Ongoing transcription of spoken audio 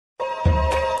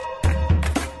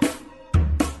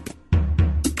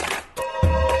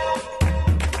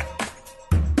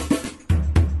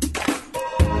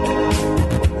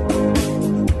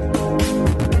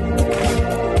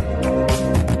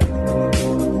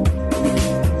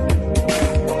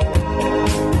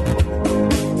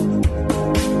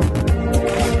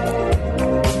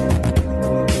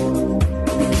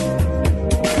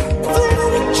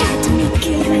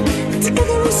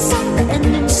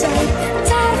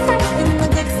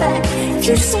If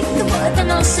you say the word,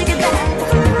 then I'll sing it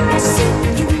back. I see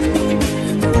you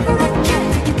leave, I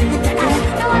can't believe it. I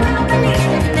know I don't believe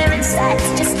it, and they're inside.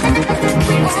 It's just another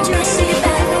dreams that you sing it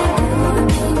back.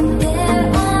 There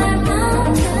are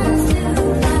mountains to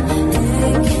climb,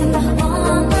 taking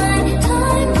all my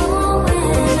time. Oh,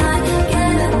 when I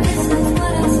get up, this is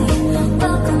what I see.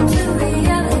 Welcome to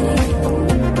reality.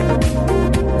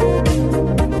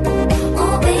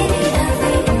 Oh, baby,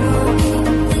 every morning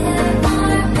there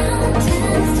are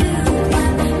mountains to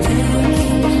climb,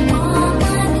 taking all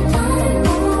my time.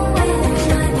 Oh, when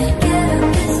I get up,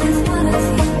 this is what I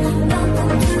see.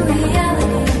 Welcome to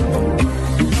reality.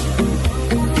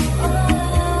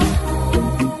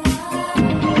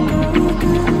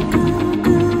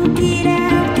 Get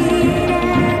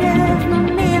out of my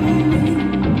memory.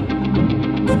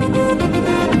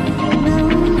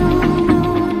 No,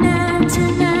 not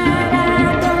tonight. I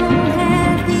don't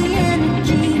have the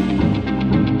energy.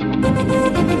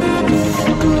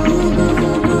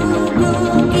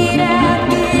 Get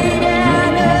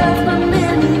out of my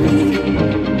memory.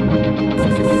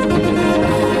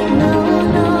 No,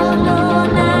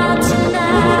 not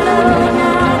tonight. Oh,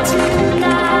 not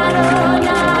tonight. Oh,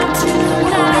 not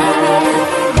tonight.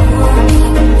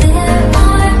 There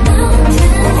are mountains to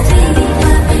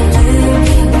climb,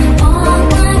 taking all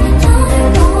my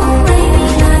time. Oh, baby,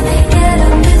 I get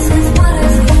up. This is what I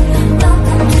see.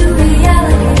 Welcome to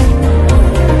reality.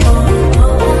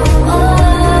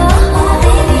 Oh,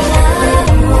 baby,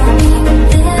 every morning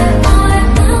there are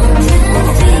mountains to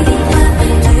climb,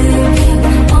 taking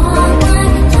all my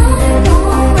time.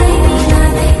 Oh, baby, I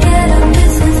get up.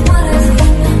 This is what I see.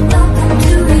 Welcome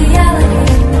to reality.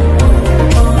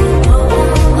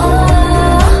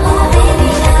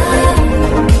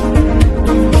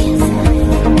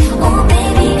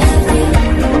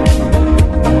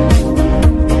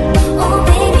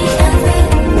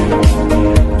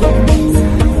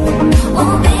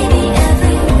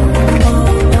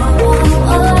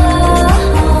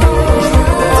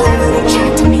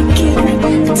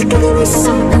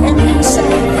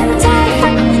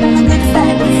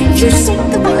 You sing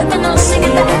the word, then I'll sing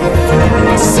it back.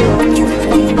 I see what you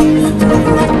believe.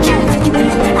 I can't believe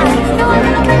it. I know I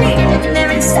don't believe it, and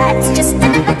they're inside. It's just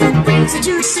another dreams that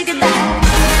you sing it back.